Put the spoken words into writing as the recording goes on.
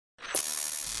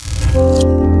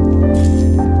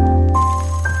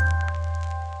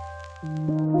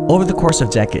Over the course of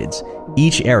decades,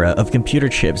 each era of computer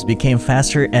chips became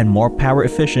faster and more power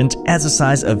efficient as the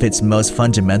size of its most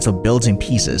fundamental building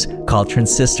pieces, called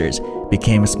transistors,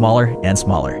 became smaller and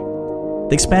smaller.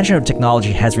 The expansion of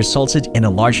technology has resulted in a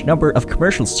large number of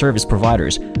commercial service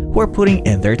providers who are putting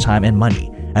in their time and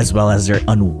money, as well as their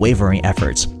unwavering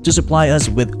efforts to supply us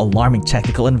with alarming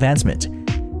technical advancement.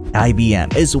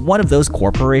 IBM is one of those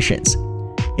corporations.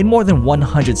 In more than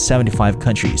 175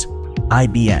 countries,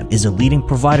 IBM is a leading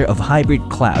provider of hybrid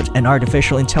cloud and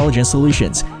artificial intelligence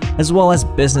solutions, as well as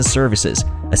business services,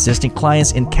 assisting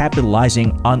clients in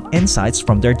capitalizing on insights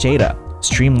from their data,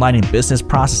 streamlining business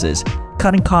processes,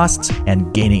 cutting costs,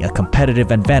 and gaining a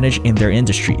competitive advantage in their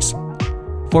industries.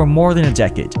 For more than a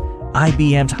decade,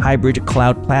 IBM's hybrid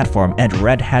cloud platform and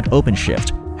Red Hat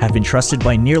OpenShift have been trusted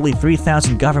by nearly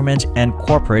 3,000 government and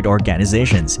corporate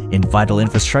organizations in vital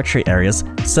infrastructure areas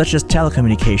such as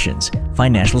telecommunications,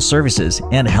 financial services,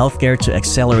 and healthcare to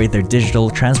accelerate their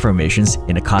digital transformations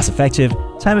in a cost-effective,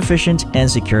 time-efficient, and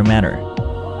secure manner.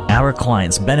 Our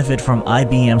clients benefit from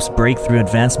IBM's breakthrough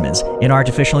advancements in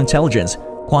artificial intelligence,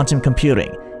 quantum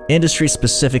computing,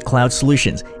 industry-specific cloud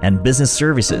solutions, and business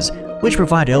services, which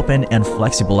provide open and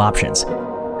flexible options.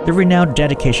 The renowned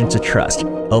dedication to trust,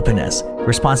 openness,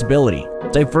 responsibility,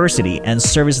 diversity, and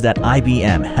service that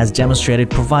IBM has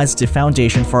demonstrated provides the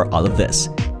foundation for all of this.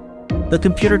 The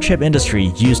computer chip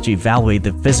industry used to evaluate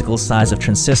the physical size of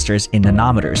transistors in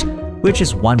nanometers, which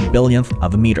is 1/1,000,000th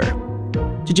of a meter.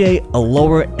 Today, a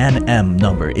lower nm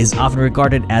number is often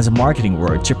regarded as a marketing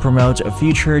word to promote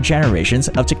future generations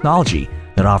of technology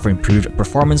that offer improved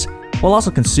performance while also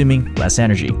consuming less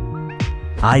energy.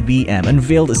 IBM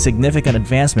unveiled a significant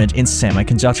advancement in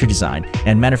semiconductor design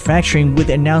and manufacturing with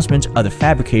the announcement of the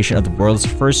fabrication of the world's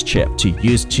first chip to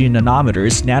use 2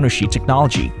 nanometers nanosheet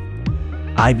technology.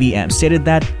 IBM stated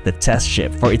that the test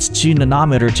chip for its 2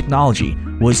 nanometer technology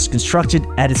was constructed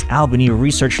at its Albany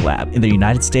research lab in the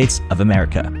United States of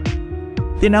America.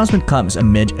 The announcement comes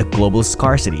amid a global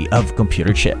scarcity of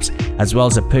computer chips, as well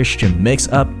as a push to mix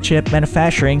up chip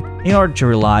manufacturing in order to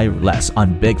rely less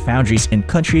on big foundries in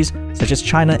countries such as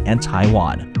China and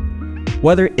Taiwan.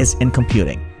 Whether it's in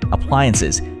computing,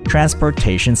 appliances,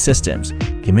 transportation systems,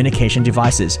 communication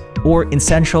devices, or in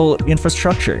central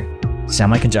infrastructure,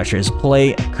 semiconductors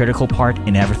play a critical part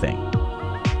in everything.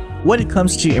 When it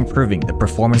comes to improving the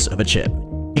performance of a chip,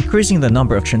 increasing the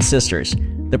number of transistors,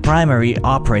 the primary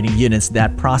operating units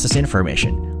that process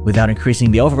information, without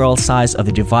increasing the overall size of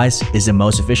the device is the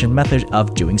most efficient method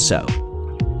of doing so.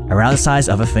 Around the size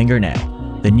of a fingernail,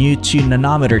 the new 2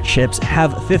 nanometer chips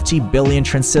have 50 billion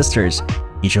transistors,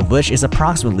 each of which is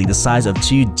approximately the size of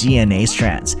 2 DNA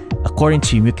strands, according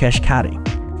to Mukesh Kade,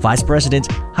 Vice President,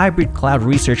 Hybrid Cloud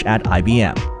Research at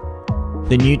IBM.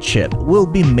 The new chip will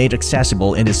be made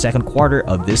accessible in the second quarter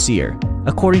of this year,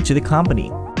 according to the company.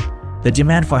 The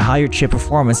demand for higher chip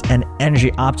performance and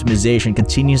energy optimization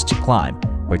continues to climb,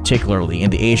 particularly in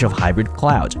the age of hybrid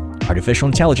cloud, artificial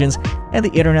intelligence, and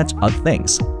the Internet of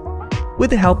Things.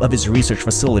 With the help of its research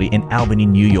facility in Albany,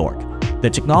 New York, the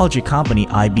technology company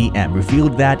IBM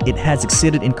revealed that it has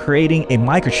succeeded in creating a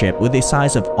microchip with a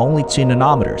size of only 2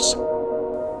 nanometers.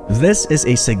 This is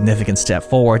a significant step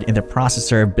forward in the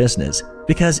processor business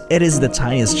because it is the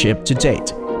tiniest chip to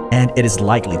date, and it is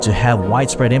likely to have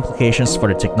widespread implications for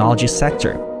the technology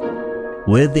sector.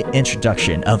 With the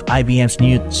introduction of IBM's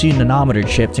new 2 nanometer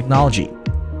chip technology,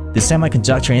 the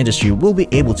semiconductor industry will be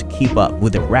able to keep up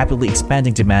with the rapidly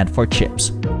expanding demand for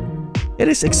chips. It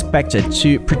is expected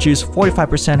to produce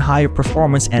 45% higher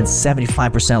performance and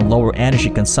 75% lower energy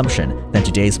consumption than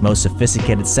today's most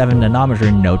sophisticated 7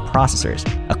 nanometer node processors,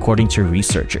 according to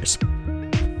researchers.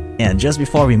 And just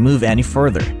before we move any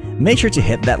further, make sure to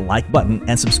hit that like button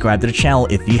and subscribe to the channel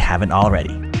if you haven't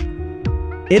already.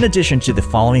 In addition to the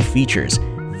following features,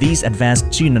 these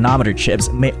advanced 2 nanometer chips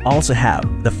may also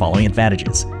have the following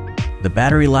advantages. The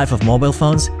battery life of mobile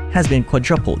phones has been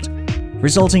quadrupled,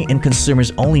 resulting in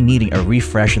consumers only needing a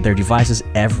refresh of their devices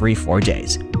every 4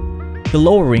 days. The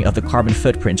lowering of the carbon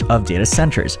footprint of data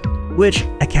centers, which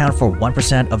account for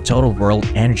 1% of total world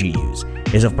energy use,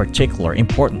 is of particular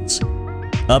importance.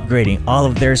 Upgrading all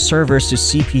of their servers to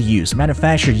CPUs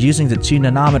manufactured using the 2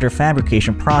 nanometer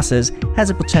fabrication process has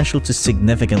the potential to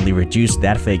significantly reduce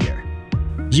that figure.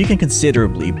 You can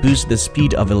considerably boost the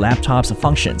speed of a laptop's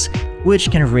functions, which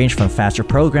can range from faster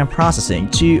program processing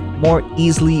to more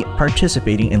easily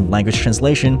participating in language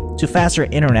translation to faster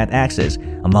internet access,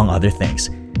 among other things,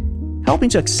 helping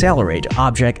to accelerate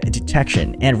object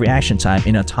detection and reaction time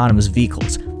in autonomous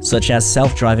vehicles, such as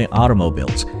self-driving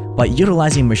automobiles, by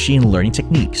utilizing machine learning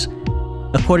techniques.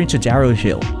 According to Darryl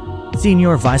Hill,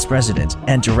 Senior Vice President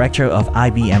and Director of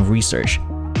IBM Research,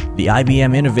 The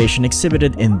IBM innovation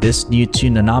exhibited in this new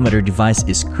 2-nanometer device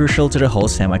is crucial to the whole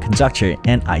semiconductor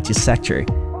and IT sector.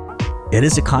 It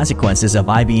is the consequences of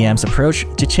IBM's approach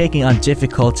to taking on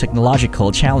difficult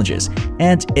technological challenges,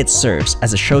 and it serves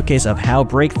as a showcase of how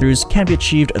breakthroughs can be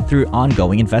achieved through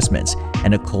ongoing investments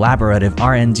and a collaborative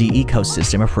R&D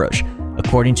ecosystem approach,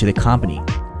 according to the company.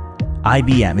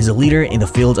 IBM is a leader in the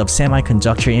field of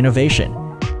semiconductor innovation.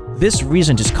 This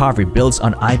recent discovery builds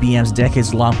on IBM's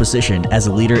decades-long position as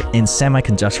a leader in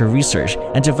semiconductor research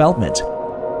and development.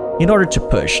 In order to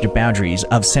push the boundaries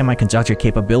of semiconductor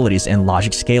capabilities and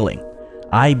logic scaling,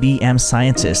 IBM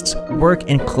scientists work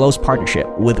in close partnership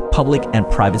with public and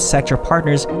private sector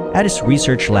partners at its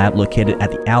research lab located at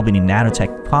the Albany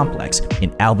Nanotech Complex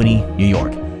in Albany, New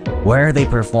York, where they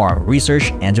perform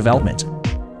research and development.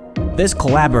 This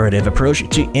collaborative approach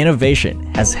to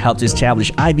innovation has helped establish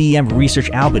IBM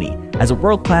Research Albany as a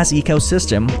world-class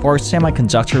ecosystem for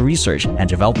semiconductor research and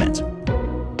development.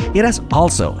 It has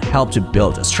also helped to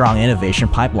build a strong innovation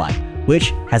pipeline,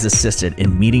 which has assisted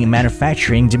in meeting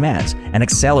manufacturing demands and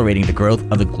accelerating the growth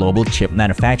of the global chip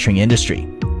manufacturing industry.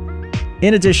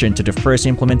 In addition to the first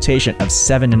implementation of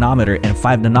 7-nanometer and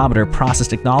 5-nanometer process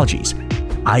technologies,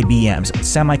 IBM's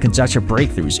semiconductor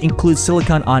breakthroughs include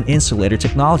silicon-on-insulator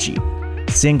technology,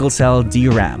 single-cell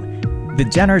DRAM,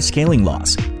 degenerate scaling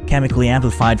laws, chemically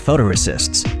amplified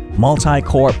photoresists,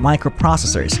 multi-core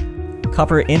microprocessors,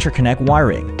 copper interconnect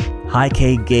wiring,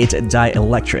 high-K gate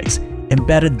dielectrics,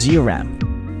 embedded DRAM,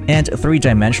 and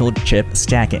 3-dimensional chip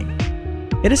stacking.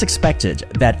 It is expected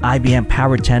that IBM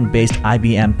Power 10-based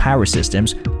IBM Power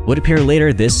Systems would appear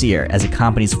later this year as the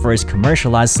company's first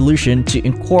commercialized solution to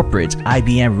incorporate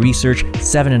IBM Research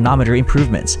 7-nanometer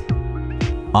improvements.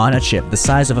 On a chip the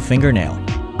size of a fingernail,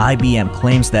 IBM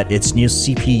claims that its new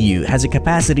CPU has a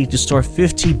capacity to store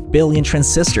 50 billion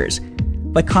transistors.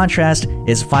 By contrast,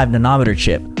 its 5-nanometer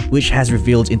chip, which has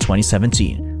revealed in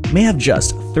 2017, may have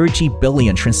just 30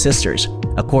 billion transistors,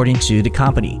 according to the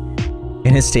company.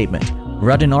 In his statement,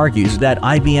 Rudin argues that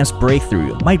IBM's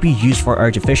breakthrough might be used for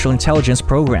artificial intelligence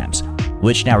programs,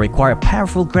 which now require a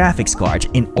powerful graphics card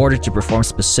in order to perform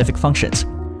specific functions.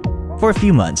 For a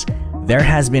few months, there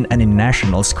has been an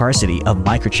international scarcity of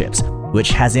microchips, which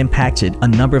has impacted a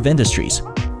number of industries.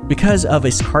 Because of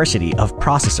a scarcity of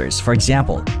processors, for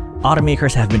example,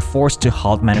 automakers have been forced to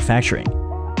halt manufacturing.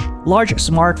 Large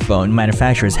smartphone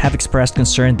manufacturers have expressed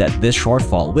concern that this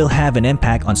shortfall will have an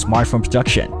impact on smartphone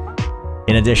production.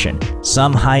 In addition,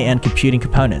 some high-end computing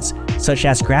components, such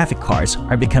as graphic cards,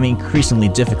 are becoming increasingly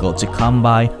difficult to come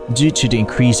by due to the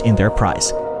increase in their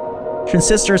price.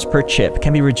 Transistors per chip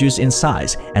can be reduced in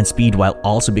size and speed while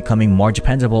also becoming more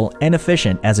dependable and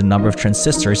efficient as the number of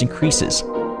transistors increases.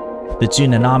 The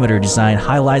 2-nanometer design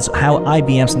highlights how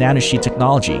IBM's nanosheet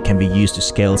technology can be used to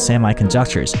scale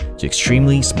semiconductors to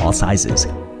extremely small sizes.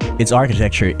 Its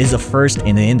architecture is a first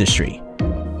in the industry.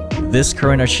 This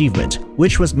current achievement,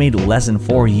 which was made less than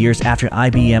 4 years after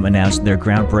IBM announced their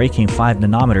groundbreaking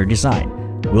 5-nanometer design,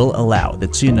 will allow the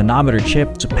 2-nanometer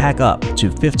chip to pack up to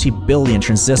 50 billion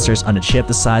transistors on a chip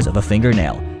the size of a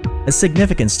fingernail, a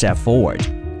significant step forward.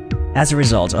 As a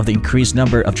result of the increased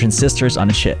number of transistors on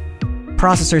a chip,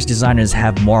 processors designers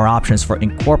have more options for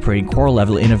incorporating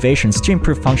core-level innovations to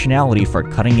improve functionality for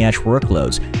cutting-edge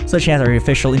workloads such as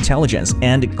artificial intelligence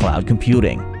and cloud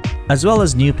computing, as well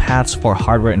as new paths for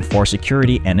hardware and for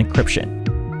security and encryption.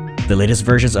 The latest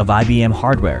versions of IBM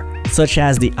hardware, such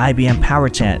as the IBM Power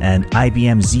 10 and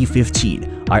IBM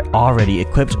Z15, are already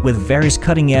equipped with various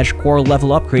cutting-edge core-level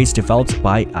upgrades developed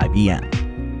by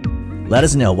IBM. Let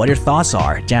us know what your thoughts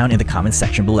are down in the comment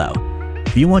section below.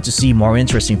 If you want to see more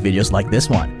interesting videos like this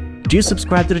one, do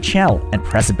subscribe to the channel and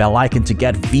press the bell icon to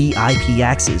get VIP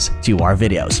access to our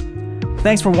videos.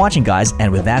 Thanks for watching, guys, and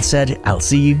with that said, I'll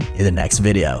see you in the next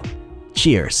video.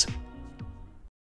 Cheers!